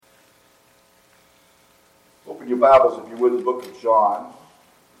Open your Bibles, if you would, the book of John,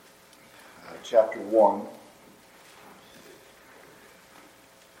 chapter 1.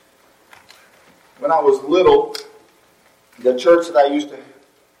 When I was little, the church that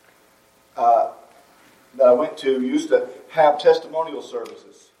I went to used to have testimonial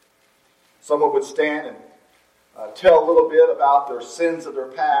services. Someone would stand and tell a little bit about their sins of their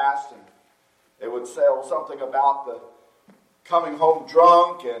past, and they would say something about the coming home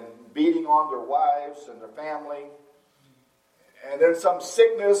drunk and beating on their wives and their family. And then some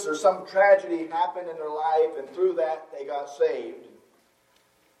sickness or some tragedy happened in their life, and through that they got saved.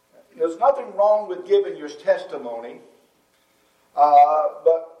 There's nothing wrong with giving your testimony,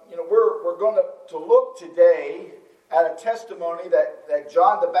 but we're going to look today at a testimony that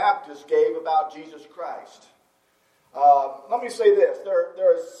John the Baptist gave about Jesus Christ. Let me say this: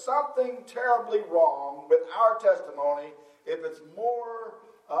 there is something terribly wrong with our testimony if it's more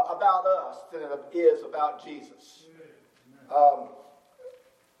about us than it is about Jesus.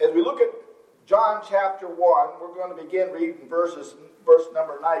 As we look at John chapter 1, we're going to begin reading verse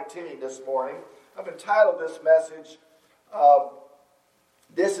number 19 this morning. I've entitled this message,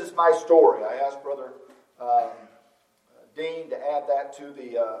 "This is My Story." I asked Brother Dean to add that to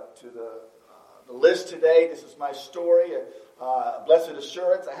the list today. This is my story, Blessed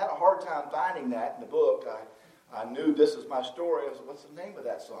Assurance. I had a hard time finding that in the book. I knew This Is My Story. I said, what's the name of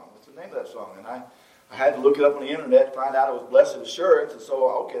that song? And I had to look it up on the internet to find out it was Blessed Assurance. And so,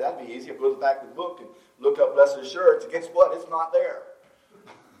 okay, that'd be easy. I go back to the book and look up Blessed Assurance. And guess what? It's not there.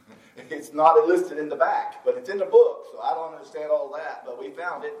 It's not listed in the back, but it's in the book. So I don't understand all that, but we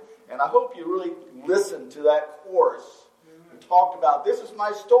found it. And I hope you really listened to that chorus. We talked about, this is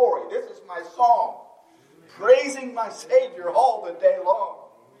my story. This is my song. Praising my Savior all the day long.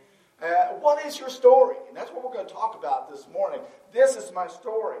 What is your story? And that's what we're going to talk about this morning. This is my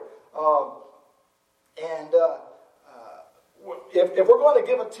story. If we're going to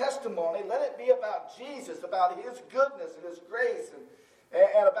give a testimony, let it be about Jesus, about His goodness and His grace,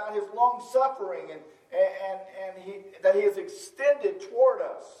 and about His long suffering, and that He has extended toward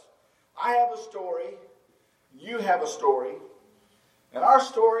us. I have a story. You have a story. And our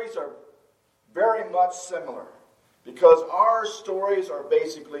stories are very much similar, because our stories are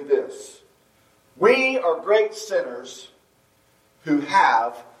basically this: we are great sinners who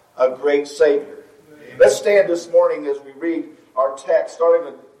have a great Savior. Amen. Let's stand this morning as we read our text,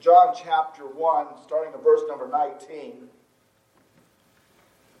 starting in John chapter 1, starting in verse number 19.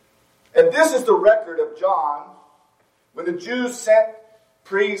 And this is the record of John when the Jews sent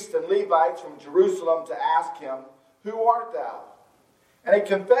priests and Levites from Jerusalem to ask him, "Who art thou?" And he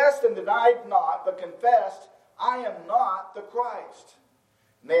confessed and denied not, but confessed, "I am not the Christ."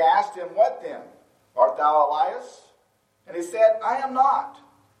 And they asked him, "What then? Art thou Elias?" And he said, "I am not."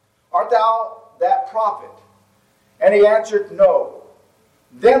 "Art thou that prophet?" And he answered, "No."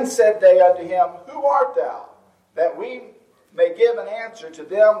 Then said they unto him, "Who art thou? That we may give an answer to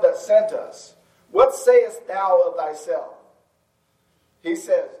them that sent us. What sayest thou of thyself?" He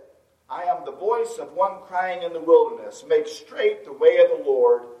says, "I am the voice of one crying in the wilderness, make straight the way of the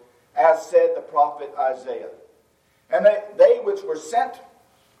Lord, as said the prophet Isaiah." And they which were sent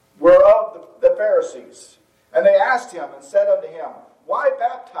were of the Pharisees. And they asked him and said unto him, "Why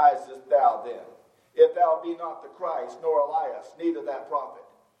baptizest thou then, if thou be not the Christ, nor Elias, neither that prophet?"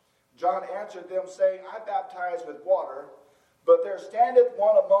 John answered them, saying, "I baptize with water, but there standeth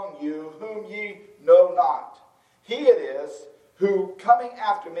one among you whom ye know not. He it is, who coming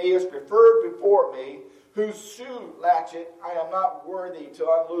after me is preferred before me, whose shoe latchet I am not worthy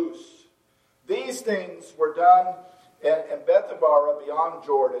to unloose." These things were done in Bethabara beyond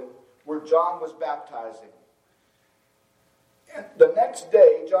Jordan, where John was baptizing. And the next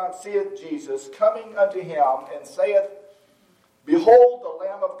day John seeth Jesus coming unto him, and saith, "Behold the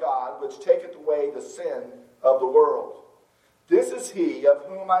Lamb of God, which taketh away the sin of the world. This is he of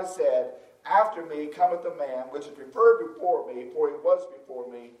whom I said, After me cometh a man, which is preferred before me, for he was before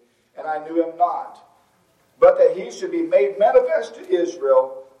me, and I knew him not. But that he should be made manifest to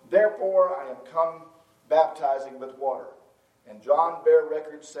Israel, therefore I am come baptizing with water." And John bare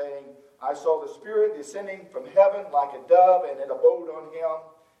record, saying, "I saw the Spirit descending from heaven like a dove, and it abode on him.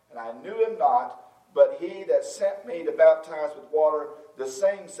 And I knew him not, but he that sent me to baptize with water, the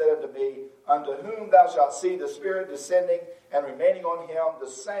same said unto me, Unto whom thou shalt see the Spirit descending and remaining on him, the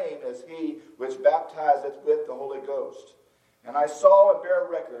same is he which baptizeth with the Holy Ghost. And I saw and bear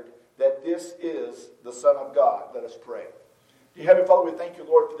record that this is the Son of God." Let us pray. Dear Heavenly Father, we thank you,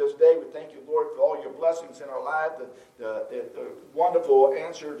 Lord, for this day. We thank you, Lord, for all your blessings in our life, the wonderful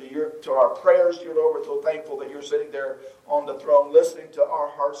answer to our prayers, dear Lord. We're so thankful that you're sitting there on the throne, listening to our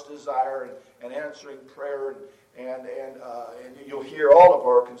heart's desire and answering prayer, and you'll hear all of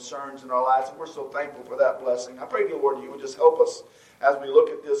our concerns in our lives, and we're so thankful for that blessing. I pray, dear Lord, that you would just help us as we look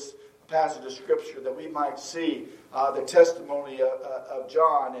at this passage of Scripture, that we might see the testimony of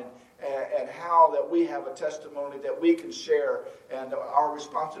John and how that we have a testimony that we can share, and our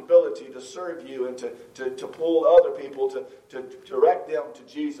responsibility to serve you and to pull other people to direct them to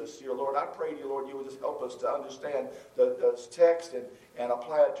Jesus. Dear Lord, I pray, dear Lord, you would just help us to understand the text and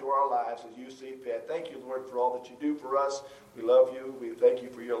apply it to our lives as you see fit. Thank you, Lord, for all that you do for us. We love you. We thank you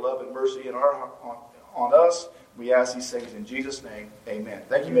for your love and mercy on us. We ask these things in Jesus' name. Amen.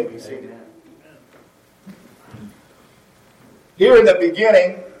 Thank you. You may be seated. Here in the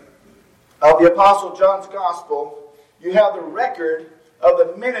beginning of the Apostle John's Gospel, you have the record of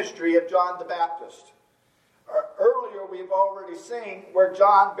the ministry of John the Baptist. Earlier, we've already seen where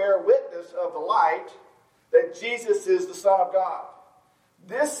John bare witness of the light that Jesus is the Son of God.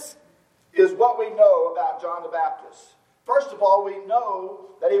 This is what we know about John the Baptist. First of all, we know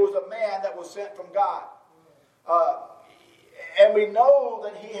that he was a man that was sent from God. And we know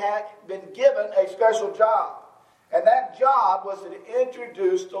that he had been given a special job. And that job was to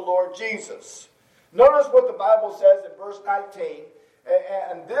introduce the Lord Jesus. Notice what the Bible says in verse 19.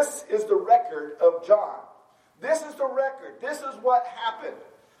 And this is the record of John. This is the record. This is what happened.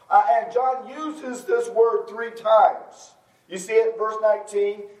 And John uses this word 3 times. You see it in verse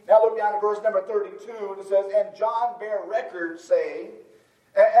 19. Now look down at verse number 32. And it says, and John bare record, saying.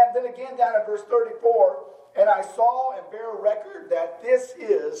 And then again down at verse 34. And I saw and bear record that this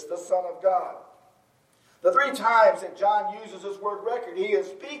is the Son of God. The 3 times that John uses this word record, he is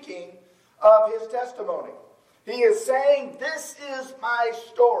speaking of his testimony. He is saying, this is my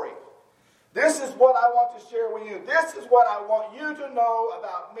story. This is what I want to share with you. This is what I want you to know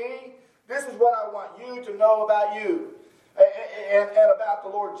about me. This is what I want you to know about you and about the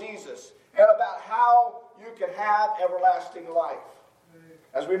Lord Jesus and about how you can have everlasting life.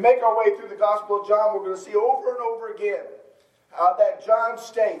 As we make our way through the Gospel of John, we're going to see over and over again that John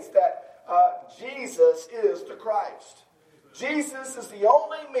states that Jesus is the Christ. Jesus is the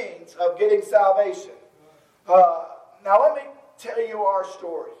only means of getting salvation. Now let me tell you our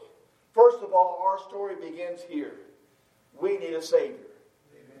story. First of all, our story begins here. We need a Savior.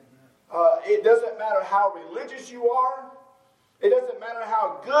 It doesn't matter how religious you are. It doesn't matter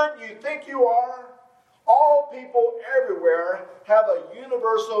how good you think you are. All people everywhere have a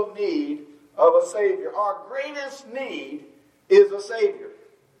universal need of a Savior. Our greatest need is a Savior.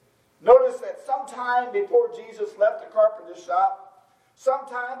 Notice that sometime before Jesus left the carpenter's shop,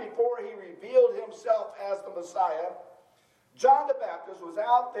 sometime before he revealed himself as the Messiah, John the Baptist was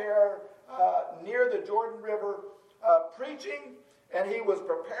out there near the Jordan River preaching, and he was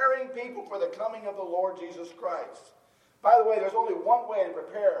preparing people for the coming of the Lord Jesus Christ. By the way, there's only one way to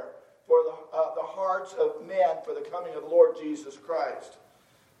prepare for the hearts of men for the coming of the Lord Jesus Christ.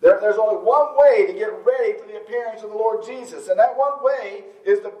 There's only one way to get ready for the appearance of the Lord Jesus, and that one way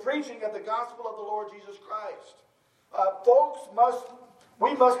is the preaching of the gospel of the Lord Jesus Christ. Folks,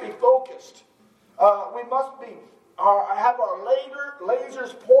 we must be focused. We must have our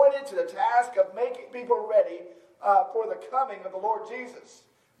lasers pointed to the task of making people ready for the coming of the Lord Jesus.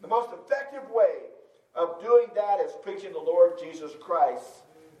 The most effective way of doing that is preaching the Lord Jesus Christ,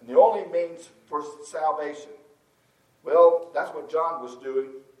 and the only means for salvation. Well, that's what John was doing.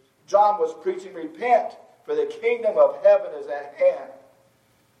 John was preaching, repent, for the kingdom of heaven is at hand.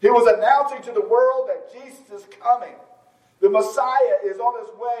 He was announcing to the world that Jesus is coming. The Messiah is on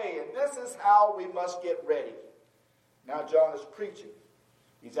his way, and this is how we must get ready. Now John is preaching.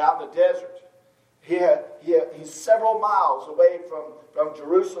 He's out in the desert. He's several miles away from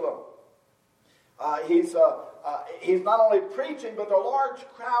Jerusalem. He's not only preaching, but there are large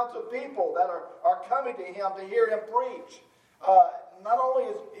crowds of people that are coming to him to hear him preach. Not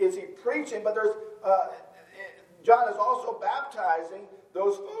only is he preaching, but John is also baptizing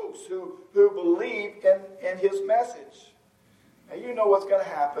those folks who believe in his message. Now you know what's going to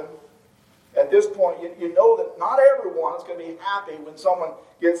happen. At this point, you know that not everyone is going to be happy when someone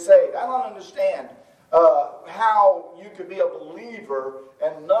gets saved. I don't understand how you could be a believer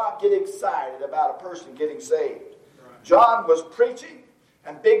and not get excited about a person getting saved. Right. John was preaching,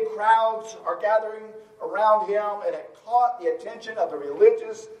 and big crowds are gathering around him, and it caught the attention of the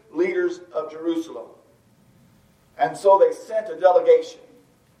religious leaders of Jerusalem. And so they sent a delegation,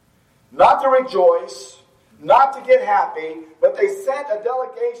 not to rejoice, not to get happy, but they sent a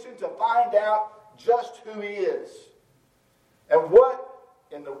delegation to find out just who he is. And what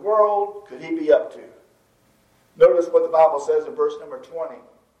in the world could he be up to? Notice what the Bible says in verse number 20. It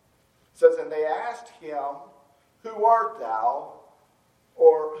says, and they asked him, who art thou?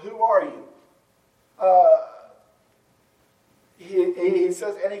 Or who are you? He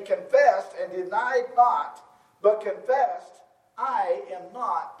says, and he confessed and denied not, but confessed, I am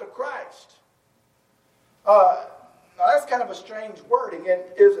not the Christ. Now that's kind of a strange wording,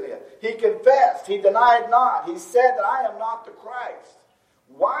 isn't it? He confessed, he denied not. He said that I am not the Christ.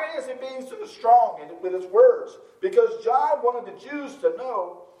 Why is he being so strong with his words? Because John wanted the Jews to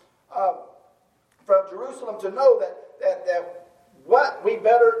know, from Jerusalem to know that what we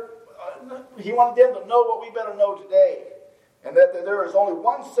better, he wanted them to know what we better know today. And that there is only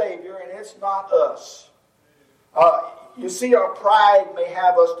one Savior, and it's not us. You see, our pride may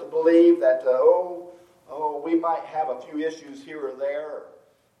have us to believe that, we might have a few issues here or there.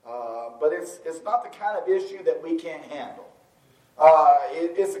 But it's not the kind of issue that we can't handle.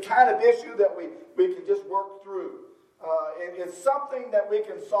 It's the kind of issue that we can just work through. It's something that we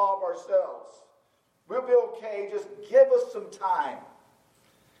can solve ourselves. We'll be okay. Just give us some time.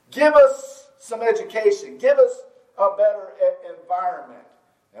 Give us some education. Give us a better environment.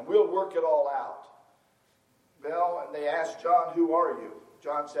 And we'll work it all out. Well, and they asked John, who are you?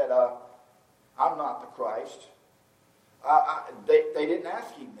 John said, I'm not the Christ. They didn't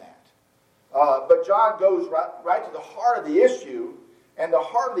ask him that. But John goes right to the heart of the issue. And the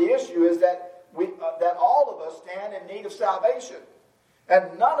heart of the issue is that that all of us stand in need of salvation.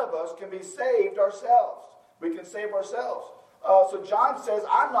 And none of us can be saved ourselves. We can save ourselves. So John says,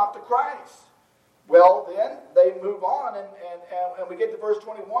 I'm not the Christ. Well, then they move on, and we get to verse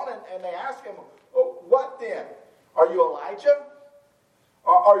 21, and they ask him, oh, what then? Are you Elijah?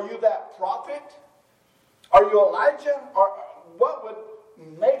 Are you that prophet? Are you Elijah? Or what would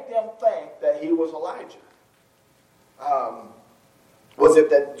make them think that he was Elijah? Was it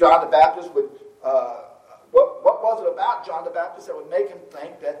that John the Baptist would... What was it about John the Baptist that would make him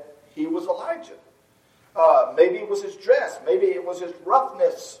think that he was Elijah? Maybe it was his dress. Maybe it was his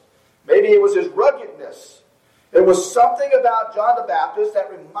roughness. Maybe it was his ruggedness. There was something about John the Baptist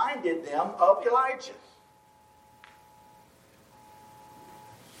that reminded them of Elijah.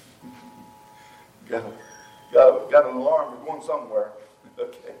 Got an alarm. We're going somewhere.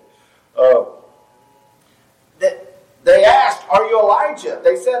 Okay. They asked, are you Elijah?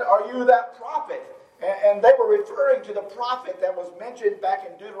 They said, are you that prophet? And they were referring to the prophet that was mentioned back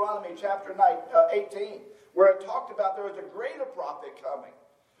in Deuteronomy chapter 18, where it talked about there was a greater prophet coming.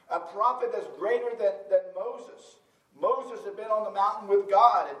 A prophet that's greater than Moses. Moses had been on the mountain with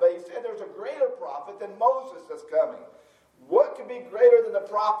God, but he said there's a greater prophet than Moses that's coming. What could be greater than the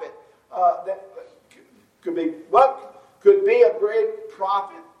prophet? What could be a great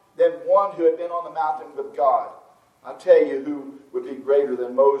prophet than one who had been on the mountain with God? I'll tell you who would be greater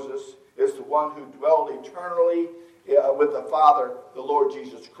than Moses. Is the one who dwelled eternally with the Father, the Lord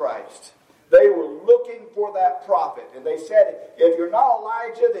Jesus Christ. They were looking for that prophet. And they said, if you're not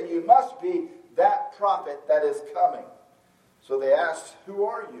Elijah, then you must be that prophet that is coming. So they asked, who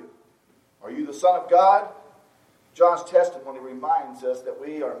are you? Are you the Son of God? John's testimony reminds us that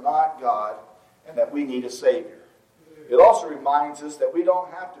we are not God and that we need a Savior. It also reminds us that we don't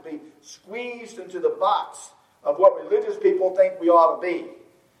have to be squeezed into the box of what religious people think we ought to be.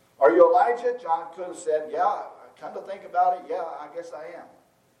 Are you Elijah? John could have said, yeah, come to think about it, yeah, I guess I am.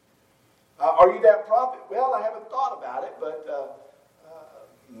 Are you that prophet? Well, I haven't thought about it, but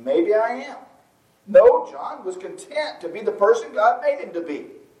maybe I am. No, John was content to be the person God made him to be.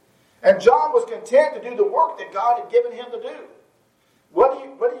 And John was content to do the work that God had given him to do. What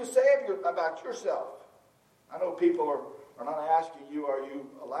do you say about yourself? I know people are not asking you, are you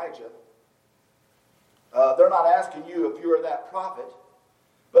Elijah? They're not asking you if you're that prophet.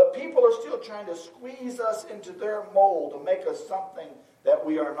 But people are still trying to squeeze us into their mold to make us something that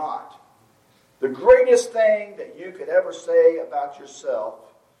we are not. The greatest thing that you could ever say about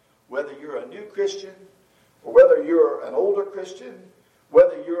yourself, whether you're a new Christian or whether you're an older Christian,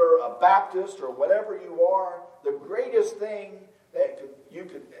 whether you're a Baptist or whatever you are, the greatest thing that you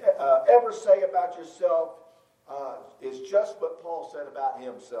could ever say about yourself is just what Paul said about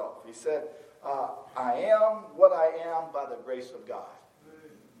himself. He said, I am what I am by the grace of God.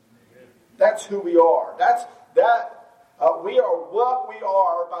 That's who we are. We are what we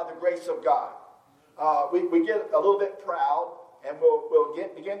are by the grace of God. We get a little bit proud, and we'll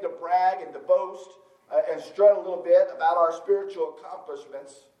begin to brag and to boast and strut a little bit about our spiritual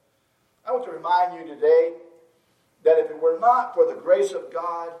accomplishments. I want to remind you today that if it were not for the grace of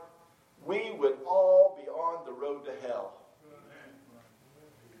God, we would all be on the road to hell.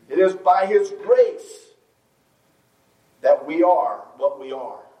 It is by His grace that we are what we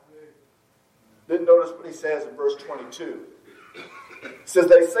are. Then notice what he says in verse 22. He says,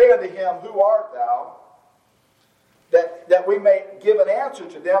 they say unto him, who art thou? That we may give an answer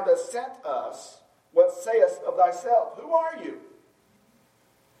to them that sent us. What sayest of thyself? Who are you?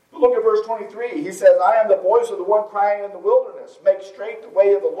 Look at verse 23. He says, I am the voice of the one crying in the wilderness. Make straight the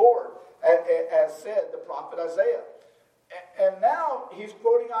way of the Lord, as said the prophet Isaiah. And now he's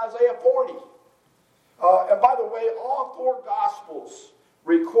quoting Isaiah 40. And by the way, all four Gospels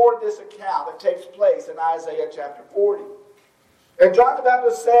record this account that takes place in Isaiah chapter 40. And John the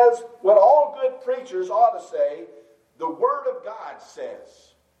Baptist says what all good preachers ought to say, the Word of God says.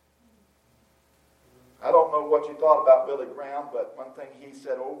 I don't know what you thought about Billy Graham, but one thing he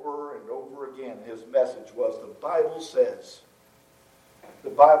said over and over again, his message was, the Bible says. The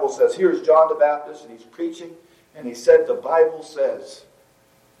Bible says. Here's John the Baptist, and he's preaching, and he said, the Bible says.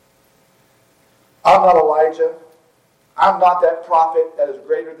 I'm not Elijah. I'm not that prophet that is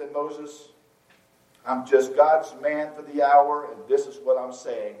greater than Moses. I'm just God's man for the hour, and this is what I'm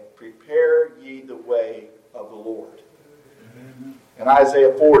saying. Prepare ye the way of the Lord. In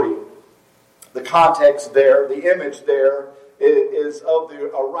Isaiah 40, the context there, the image there, is of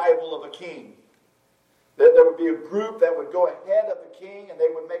the arrival of a king. That there would be a group that would go ahead of the king, and they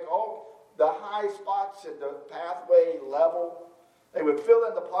would make all the high spots in the pathway level. They would fill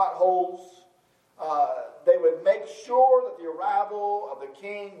in the potholes. They would make sure that the arrival of the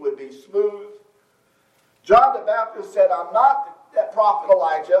king would be smooth. John the Baptist said, I'm not that prophet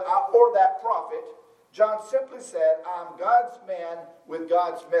Elijah or that prophet. John simply said, I'm God's man with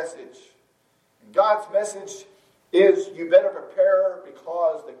God's message. And God's message is, you better prepare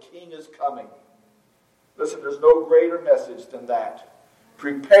because the king is coming. Listen, there's no greater message than that.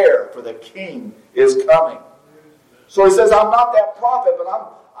 Prepare, for the king is coming. So he says, I'm not that prophet, but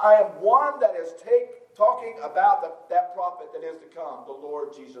I am one that is talking about that prophet that is to come, the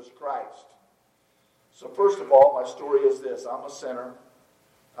Lord Jesus Christ. So first of all, my story is this. I'm a sinner.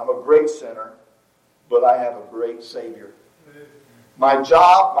 I'm a great sinner, but I have a great Savior. My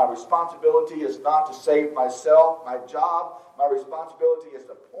job, my responsibility is not to save myself. My job, my responsibility is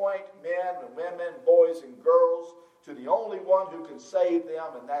to point men and women, boys and girls to the only one who can save them,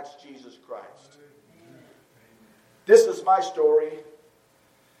 and that's Jesus Christ. This is my story.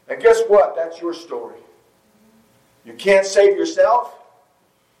 And guess what? That's your story. You can't save yourself.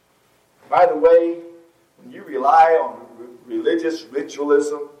 By the way, when you rely on religious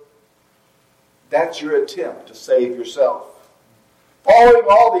ritualism, that's your attempt to save yourself. Following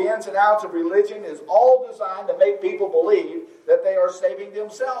all the ins and outs of religion is all designed to make people believe that they are saving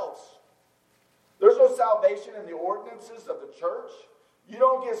themselves. There's no salvation in the ordinances of the church. You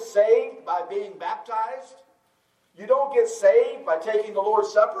don't get saved by being baptized. You don't get saved by taking the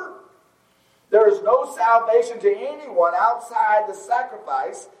Lord's Supper. There is no salvation to anyone outside the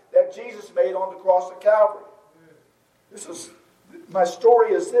sacrifice that Jesus made on the cross of Calvary. My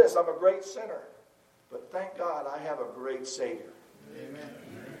story is this. I'm a great sinner. But thank God I have a great Savior. Amen.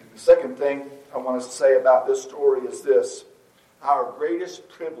 The second thing I want to say about this story is this. Our greatest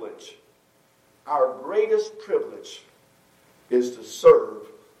privilege is to serve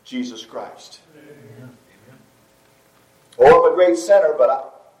Jesus Christ. Amen. Oh, I'm a great sinner,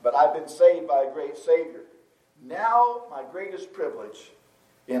 but I've been saved by a great Savior. Now my greatest privilege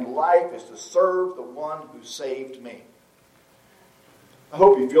in life is to serve the one who saved me. I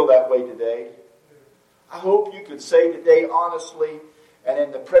hope you feel that way today. I hope you could say today honestly and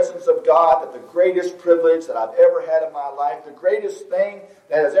in the presence of God that the greatest privilege that I've ever had in my life, the greatest thing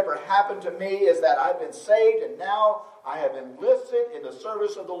that has ever happened to me is that I've been saved and now I have enlisted in the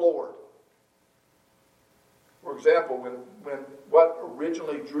service of the Lord. For example, when what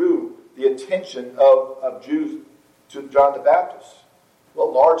originally drew the attention of Jews to John the Baptist,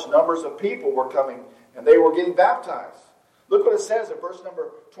 well, large numbers of people were coming and they were getting baptized. Look what it says in verse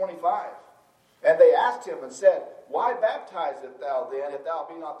number 25. And they asked him and said, why baptizest thou then, if thou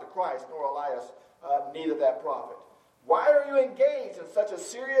be not the Christ, nor Elias, neither that prophet? Why are you engaged in such a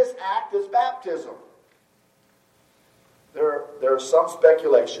serious act as baptism? There is some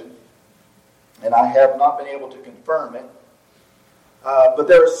speculation, and I have not been able to confirm it, but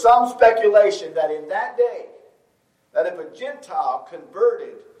there is some speculation that in that day, that if a Gentile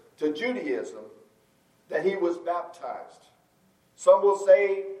converted to Judaism, that he was baptized. Some will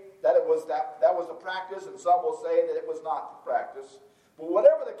say that that was the practice, and some will say that it was not the practice. But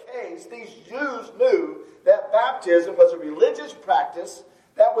whatever the case, these Jews knew that baptism was a religious practice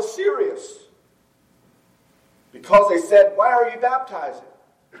that was serious. Because they said, why are you baptizing?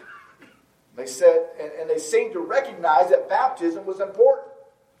 They said, and they seemed to recognize that baptism was important.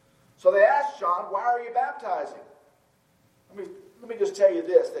 So they asked John, why are you baptizing? Let me just tell you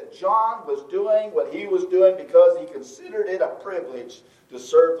this, that John was doing what he was doing because he considered it a privilege to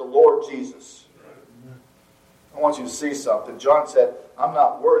serve the Lord Jesus. I want you to see something. John said, I'm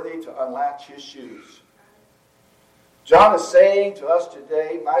not worthy to unlatch his shoes. John is saying to us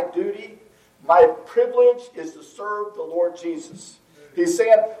today, my duty, my privilege is to serve the Lord Jesus. He's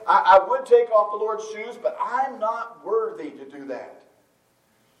saying, I would take off the Lord's shoes, but I'm not worthy to do that.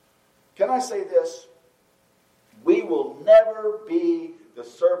 Can I say this? We will never be the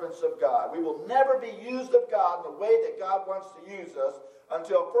servants of God. We will never be used of God in the way that God wants to use us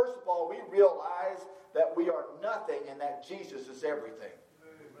until, first of all, we realize that we are nothing and that Jesus is everything.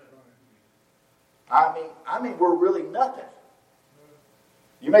 I mean, we're really nothing.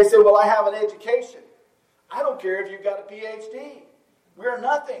 You may say, well, I have an education. I don't care if you've got a PhD. We're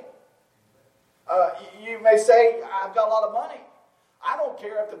nothing. You may say, I've got a lot of money. I don't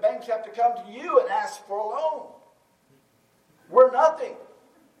care if the banks have to come to you and ask for a loan. We're nothing.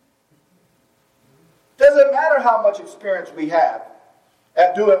 Doesn't matter how much experience we have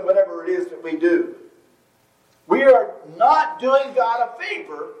at doing whatever it is that we do. We are not doing God a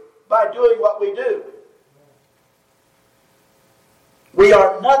favor by doing what we do. We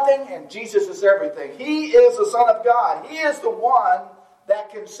are nothing and Jesus is everything. He is the Son of God. He is the one that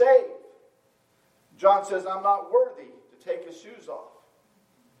can save. John says, I'm not worthy to take his shoes off.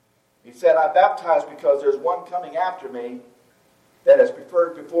 He said, I baptize because there's one coming after me that is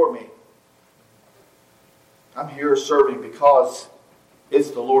preferred before me. I'm here serving because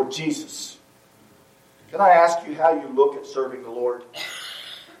it's the Lord Jesus. Can I ask you how you look at serving the Lord?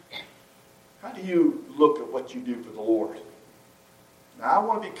 How do you look at what you do for the Lord? Now, I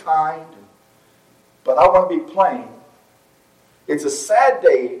want to be kind, but I want to be plain. It's a sad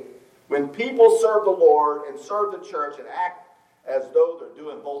day when people serve the Lord and serve the church and act as though they're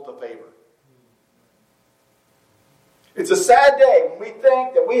doing both a favor. It's a sad day when we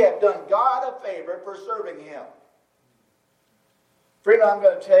think that we have done God a favor for serving Him. Friend, I'm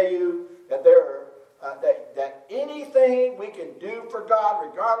going to tell you that that anything we can do for God,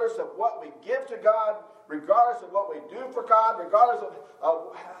 regardless of what we give to God, regardless of what we do for God, regardless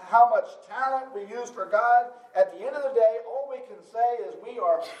of how much talent we use for God, at the end of the day, all we can say is we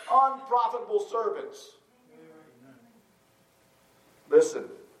are unprofitable servants. Listen,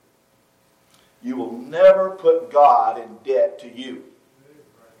 you will never put God in debt to you.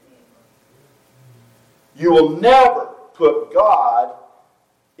 You will never put God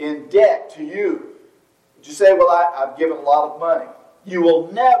in debt to you. But you say, well, I've given a lot of money. You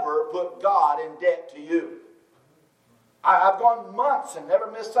will never put God in debt to you. I've gone months and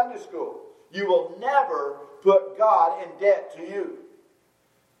never missed Sunday school. You will never put God in debt to you.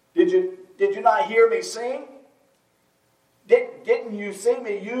 Did you not hear me sing? Didn't you see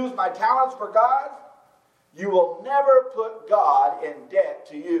me use my talents for God? You will never put God in debt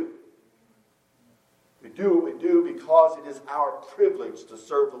to you. We do what we do because it is our privilege to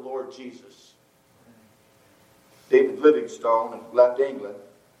serve the Lord Jesus. David Livingstone left England.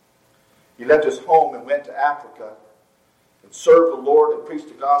 He left his home and went to Africa and served the Lord and preached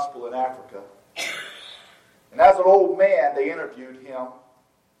the gospel in Africa. And as an old man, they interviewed him.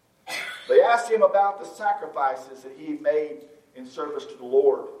 They asked him about the sacrifices that he made in service to the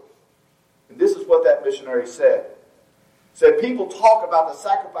Lord. And this is what that missionary said. He said, people talk about the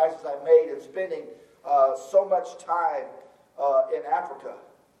sacrifices I made in spending so much time in Africa.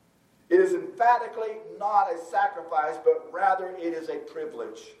 It is emphatically not a sacrifice, but rather it is a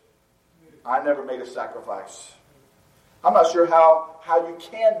privilege. I never made a sacrifice. I'm not sure how you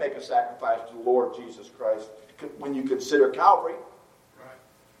can make a sacrifice to the Lord Jesus Christ when you consider Calvary.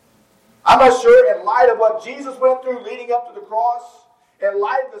 I'm not sure, in light of what Jesus went through leading up to the cross, in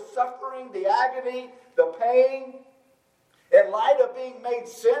light of the suffering, the agony, the pain, in light of being made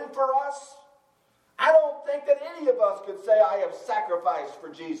sin for us, I don't think that any of us could say, I have sacrificed for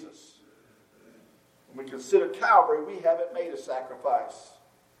Jesus. When we consider Calvary, we haven't made a sacrifice.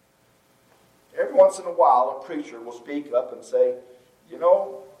 Every once in a while, a preacher will speak up and say, you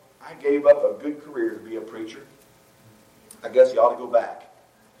know, I gave up a good career to be a preacher. I guess you ought to go back.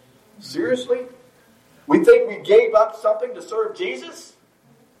 Seriously? We think we gave up something to serve Jesus?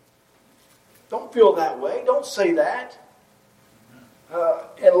 Don't feel that way. Don't say that.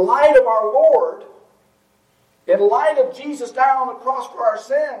 In light of our Lord, in light of Jesus dying on the cross for our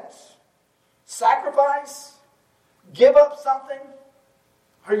sins, sacrifice, give up something?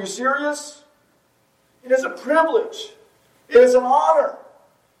 Are you serious? It is a privilege. It is an honor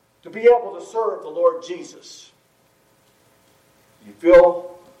to be able to serve the Lord Jesus. You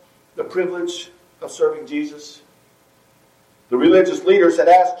feel the privilege of serving Jesus? The religious leaders had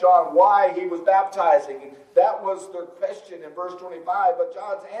asked John why he was baptizing. that was their question in verse 25, but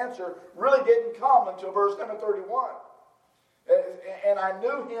John's answer really didn't come until verse number 31. And I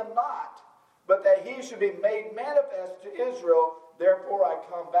knew him not, but that he should be made manifest to Israel, therefore I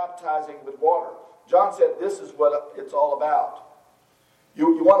come baptizing with water. John said this is what it's all about.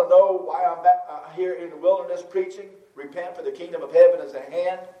 You want to know why I'm here in the wilderness preaching? Repent, for the kingdom of heaven is at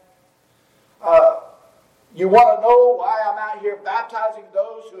hand. You want to know why I'm out here baptizing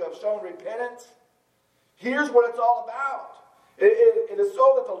those who have shown repentance? Here's what it's all about. It is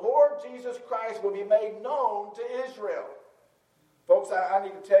so that the Lord Jesus Christ will be made known to Israel. Folks, I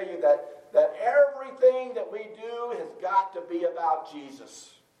need to tell you that everything that we do has got to be about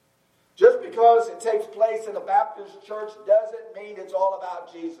Jesus. Just because it takes place in a Baptist church doesn't mean it's all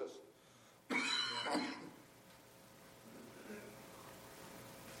about Jesus.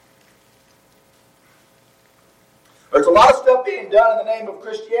 There's a lot of stuff being done in the name of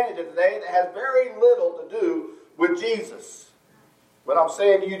Christianity today that has very little to do with Jesus. But I'm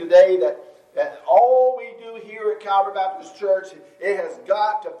saying to you today that all we do here at Calvary Baptist Church, it has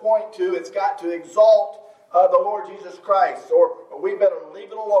got to point to, it's got to exalt the Lord Jesus Christ, or we better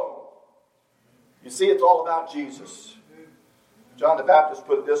leave it alone. You see, it's all about Jesus. John the Baptist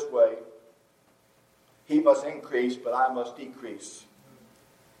put it this way: he must increase, but I must decrease.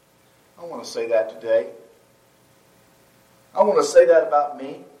 I want to say that today. I want to say that about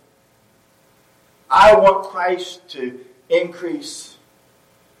me. I want Christ to increase,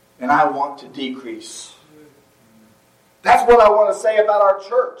 and I want to decrease. That's what I want to say about our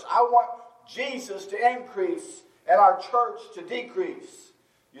church. I want Jesus to increase and our church to decrease.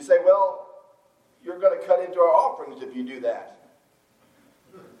 You say, well, you're going to cut into our offerings if you do that.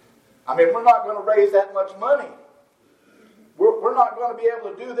 I mean, we're not going to raise that much money. We're not going to be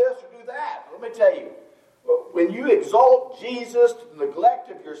able to do this or do that. Let me tell you, when you exalt Jesus to the neglect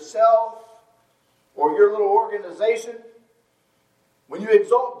of yourself or your little organization, when you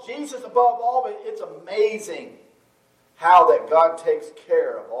exalt Jesus above all, it's amazing how that God takes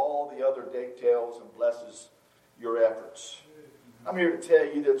care of all the other details and blesses your efforts. I'm here to tell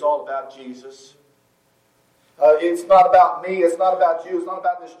you that it's all about Jesus. It's not about me. It's not about you. It's not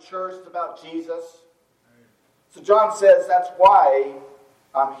about this church. It's about Jesus. So John says that's why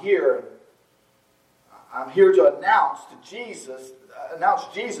I'm here. I'm here to announce Jesus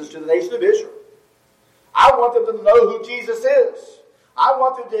to the nation of Israel. I want them to know who Jesus is. I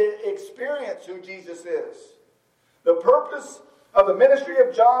want them to experience who Jesus is. The purpose of the ministry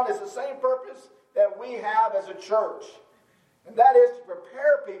of John is the same purpose that we have as a church. And that is to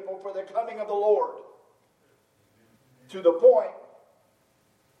prepare people for the coming of the Lord. To the point,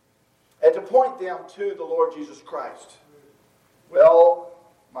 and to point them to the Lord Jesus Christ. Well,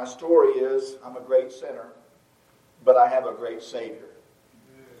 my story is, I'm a great sinner, but I have a great Savior.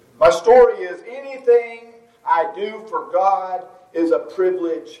 My story is, anything I do for God is a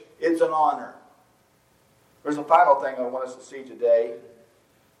privilege, it's an honor. There's a final thing I want us to see today.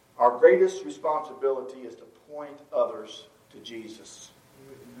 Our greatest responsibility is to point others to Jesus.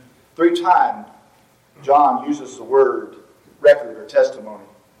 3 times, John uses the word record or testimony.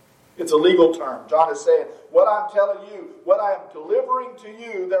 It's a legal term. John is saying, what I'm telling you, what I am delivering to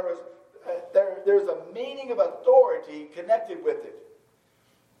you, there's a meaning of authority connected with it.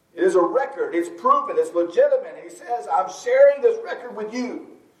 It is a record. It's proven. It's legitimate. He says, I'm sharing this record with you.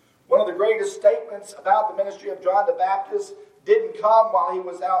 One of the greatest statements about the ministry of John the Baptist didn't come while he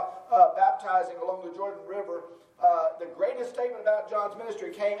was out baptizing along the Jordan River. The greatest statement about John's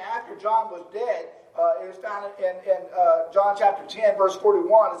ministry came after John was dead. It is found in John chapter 10, verse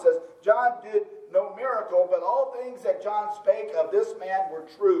 41. It says, John did no miracle, but all things that John spake of this man were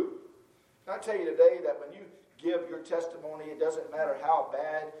true. Can I tell you today that when you give your testimony, it doesn't matter how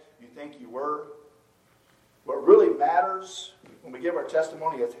bad you think you were. What really matters when we give our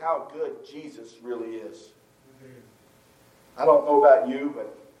testimony is how good Jesus really is. I don't know about you,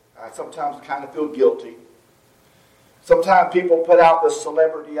 but I sometimes kind of feel guilty. Sometimes people put out this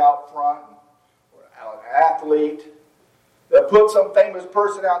celebrity out front, or an athlete. They'll put some famous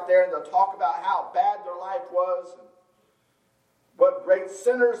person out there and they'll talk about how bad their life was, and what great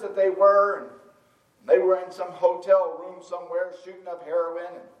sinners that they were, and they were in some hotel room somewhere shooting up heroin,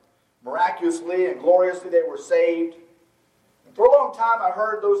 and miraculously and gloriously they were saved. And for a long time I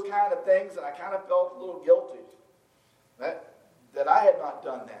heard those kind of things, and I kind of felt a little guilty that I had not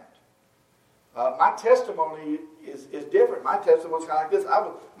done that. My testimony is different. My testimony is kind of like this.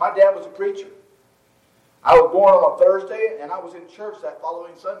 My dad was a preacher. I was born on a Thursday, and I was in church that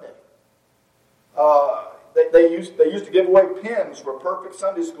following Sunday. They used to give away pins for perfect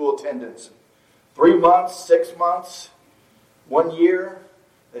Sunday school attendance. 3 months, 6 months, 1 year.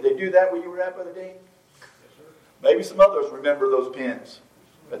 Did they do that when you were at, Brother Dean? Maybe some others remember those pens.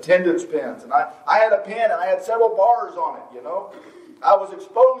 Attendance pens. And I had a pen and I had several bars on it, you know. I was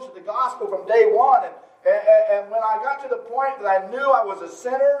exposed to the gospel from day one. And when I got to the point that I knew I was a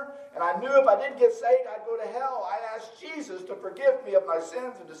sinner, and I knew if I didn't get saved, I'd go to hell, I asked Jesus to forgive me of my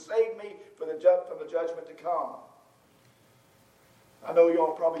sins and to save me from the judgment to come. I know you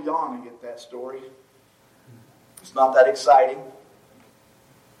all probably yawning at that story. It's not that exciting.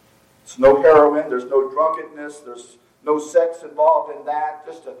 It's no heroin. There's no drunkenness. There's no sex involved in that.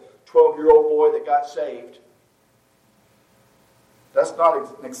 Just a 12-year-old boy that got saved. That's not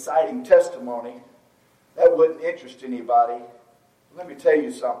an exciting testimony. That wouldn't interest anybody. Let me tell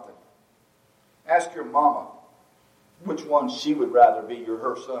you something. Ask your mama which one she would rather be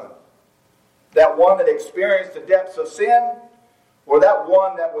her son. That one that experienced the depths of sin, or that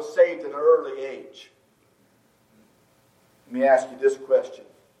one that was saved at an early age? Let me ask you this question.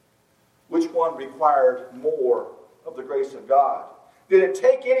 Which one required more of the grace of God? Did it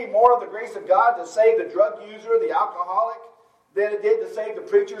take any more of the grace of God to save the drug user, the alcoholic, than it did to save the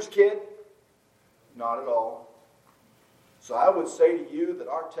preacher's kid? Not at all. So I would say to you that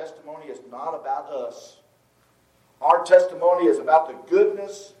our testimony is not about us. Our testimony is about the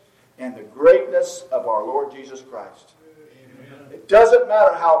goodness and the greatness of our Lord Jesus Christ. Amen. It doesn't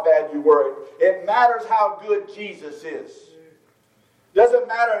matter how bad you were. It matters how good Jesus is. It doesn't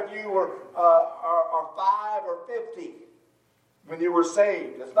matter if you were are 5 or 50 when you were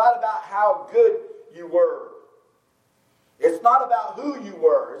saved. It's not about how good you were. It's not about who you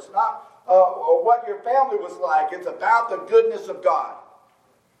were. It's not or what your family was like. It's about the goodness of God.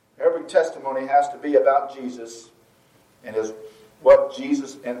 Every testimony has to be about Jesus and what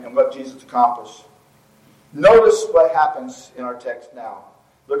Jesus accomplished. Notice what happens in our text now.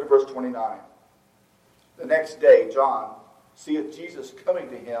 Look at verse 29. The next day, John seeth Jesus coming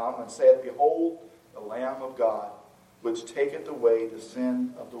to him, and saith, Behold, the Lamb of God, which taketh away the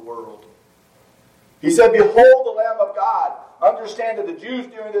sin of the world. He said, Behold, the Lamb of God. Understand that the Jews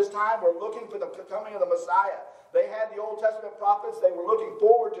during this time were looking for the coming of the Messiah. They had the Old Testament prophets. They were looking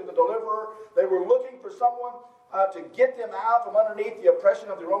forward to the deliverer. They were looking for someone to get them out from underneath the oppression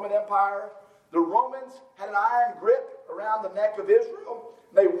of the Roman Empire. The Romans had an iron grip around the neck of Israel.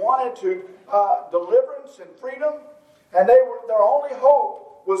 They wanted to deliverance and freedom. And their only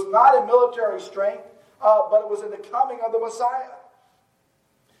hope was not in military strength, but it was in the coming of the Messiah.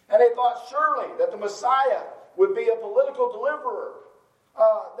 And they thought surely that the Messiah would be a political deliverer.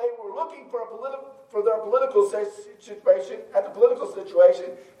 They were looking for their political situation, at the political situation,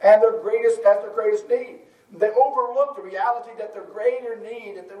 and their greatest need. They overlooked the reality that the greater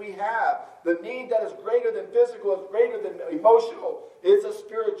need that we have, the need that is greater than physical, is greater than emotional, is a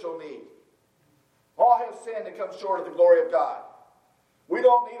spiritual need. All have sinned and come short of the glory of God. We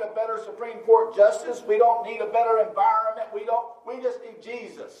don't need a better Supreme Court justice. We don't need a better environment. We just need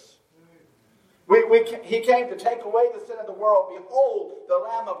Jesus. He came to take away the sin of the world. Behold, the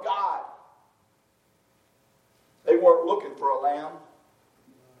Lamb of God. They weren't looking for a lamb.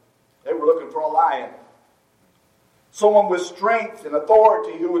 They were looking for a lion. Someone with strength and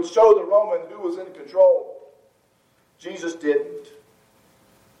authority who would show the Roman who was in control. Jesus didn't.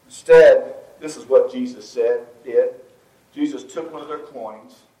 Instead, this is what Jesus did. Jesus took one of their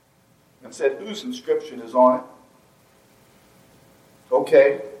coins and said, whose inscription is on it?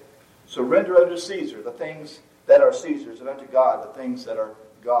 Okay. Surrender unto Caesar the things that are Caesar's, and unto God the things that are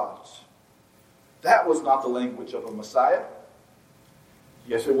God's. That was not the language of a Messiah.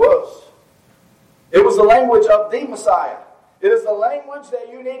 Yes, it was. It was the language of the Messiah. It is the language that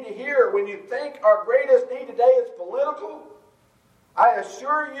you need to hear when you think our greatest need today is political. I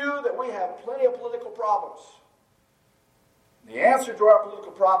assure you that we have plenty of political problems. The answer to our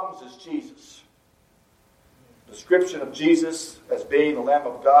political problems is Jesus. The description of Jesus as being the Lamb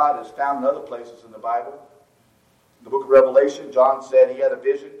of God is found in other places in the Bible. In the book of Revelation, John said he had a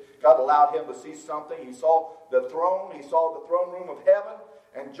vision. God allowed him to see something. He saw the throne. He saw the throne room of heaven.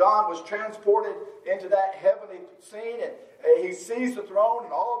 And John was transported into that heavenly scene. And he sees the throne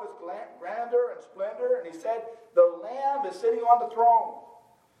in all of its grandeur and splendor. And he said, the Lamb is sitting on the throne.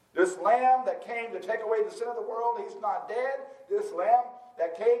 This Lamb that came to take away the sin of the world, he's not dead. This Lamb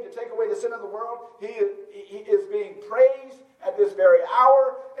that came to take away the sin of the world, he is being praised at this very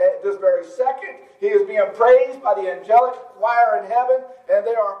hour, at this very second. He is being praised by the angelic choir in heaven, and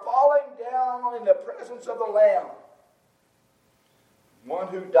they are falling down in the presence of the Lamb. One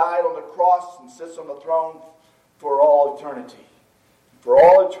who died on the cross and sits on the throne for all eternity. For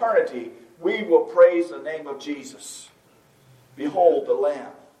all eternity, we will praise the name of Jesus. Behold the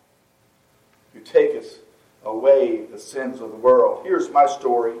Lamb who taketh away the sins of the world. Here's my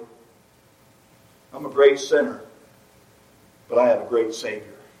story. I'm a great sinner. but I have a great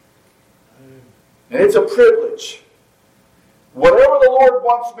Savior. And it's a privilege. Whatever the Lord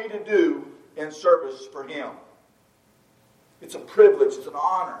wants me to do in service for Him, it's a privilege, it's an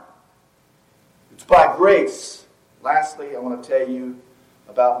honor. It's by grace. Lastly, I want to tell you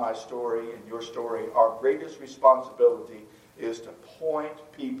about my story and your story. Our greatest responsibility is to point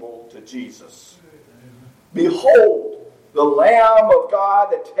people to Jesus. Behold, the Lamb of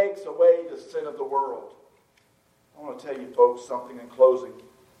God that takes away the sin of the world. I want to tell you folks something in closing.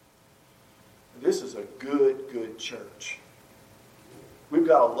 This is a good church. We've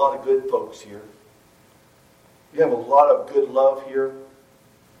got a lot of good folks here. We have a lot of good love here.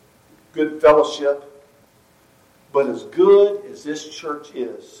 Good fellowship. But as good as this church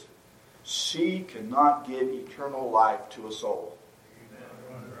is, she cannot give eternal life to a soul.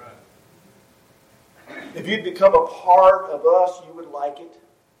 If you'd become a part of us, you would like it.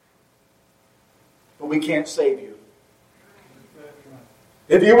 But we can't save you.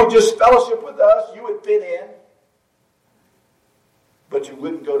 If you would just fellowship with us, you would fit in. But you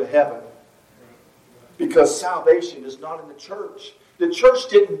wouldn't go to heaven. Because salvation is not in the church. The church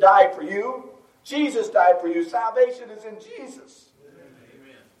didn't die for you. Jesus died for you. Salvation is in Jesus.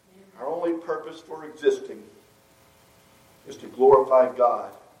 Amen. Our only purpose for existing is to glorify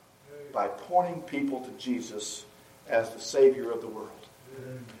God by pointing people to Jesus as the Savior of the world.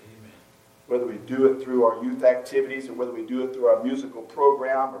 Amen. Whether we do it through our youth activities, or whether we do it through our musical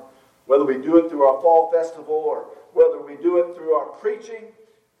program, or whether we do it through our fall festival, or whether we do it through our preaching,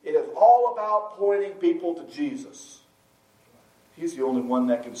 it is all about pointing people to Jesus. He's the only one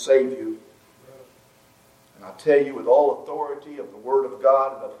that can save you. And I tell you with all authority of the Word of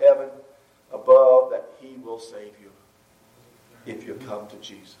God and of heaven above that He will save you if you come to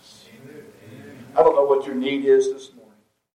Jesus. I don't know what your need is this morning.